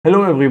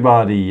Hello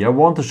everybody, I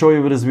want to show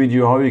you with this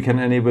video how you can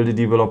enable the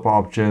developer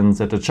options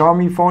at the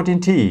Xiaomi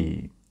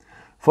 14T.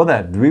 For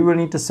that, we will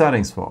need the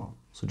settings for.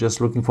 So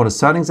just looking for the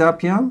settings app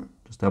here,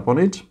 just tap on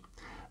it.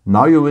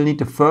 Now you will need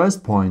the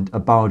first point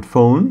about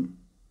phone.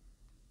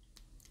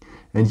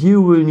 And here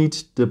you will need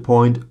the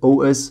point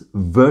OS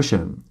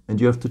version.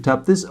 And you have to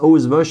tap this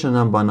OS version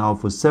number now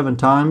for 7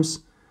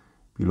 times.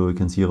 Below you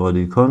can see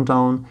already the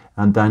countdown.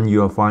 And then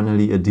you are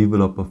finally a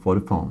developer for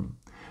the phone.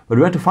 But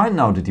where to find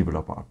now the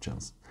developer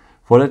options?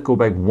 For that, go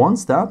back one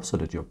step so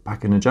that you're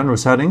back in the general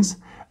settings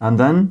and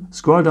then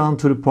scroll down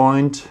to the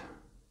point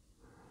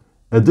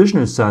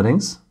additional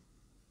settings,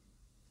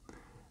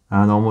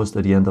 and almost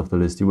at the end of the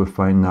list you will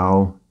find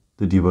now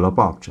the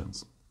developer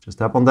options. Just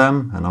tap on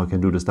them and now you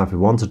can do the stuff you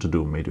wanted to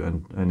do, maybe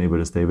enable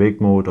the stay awake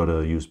mode or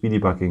the USB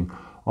debugging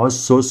or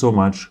so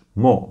much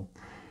more.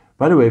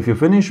 By the way, if you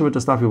finish with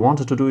the stuff you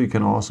wanted to do, you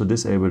can also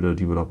disable the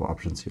developer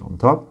options here on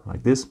top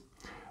like this,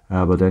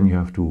 but then you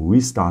have to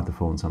restart the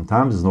phone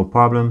sometimes, there's no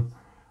problem.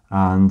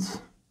 And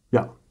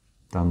yeah,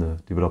 then the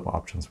developer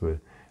options will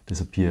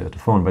disappear at the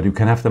phone. But you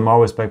can have them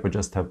always back, but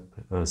just tap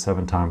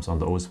 7 times on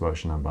the OS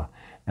version number,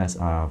 as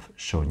I have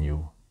shown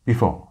you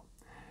before.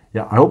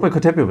 Yeah, I hope I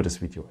could help you with this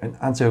video and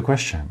answer your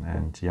question.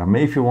 And yeah,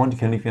 maybe if you want, you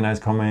can leave me a nice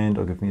comment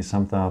or give me a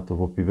thumbs up. That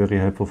would be very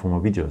helpful for my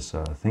videos.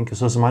 Thank you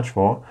so much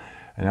for.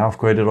 And I've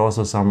created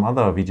also some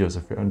other videos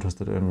if you're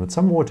interested in, with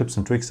some more tips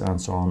and tricks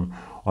and so on.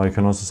 Or you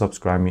can also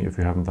subscribe me if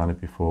you haven't done it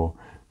before.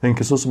 Thank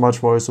you so much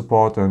for your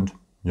support, and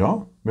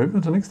yeah, maybe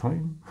until next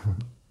time.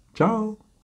 Ciao.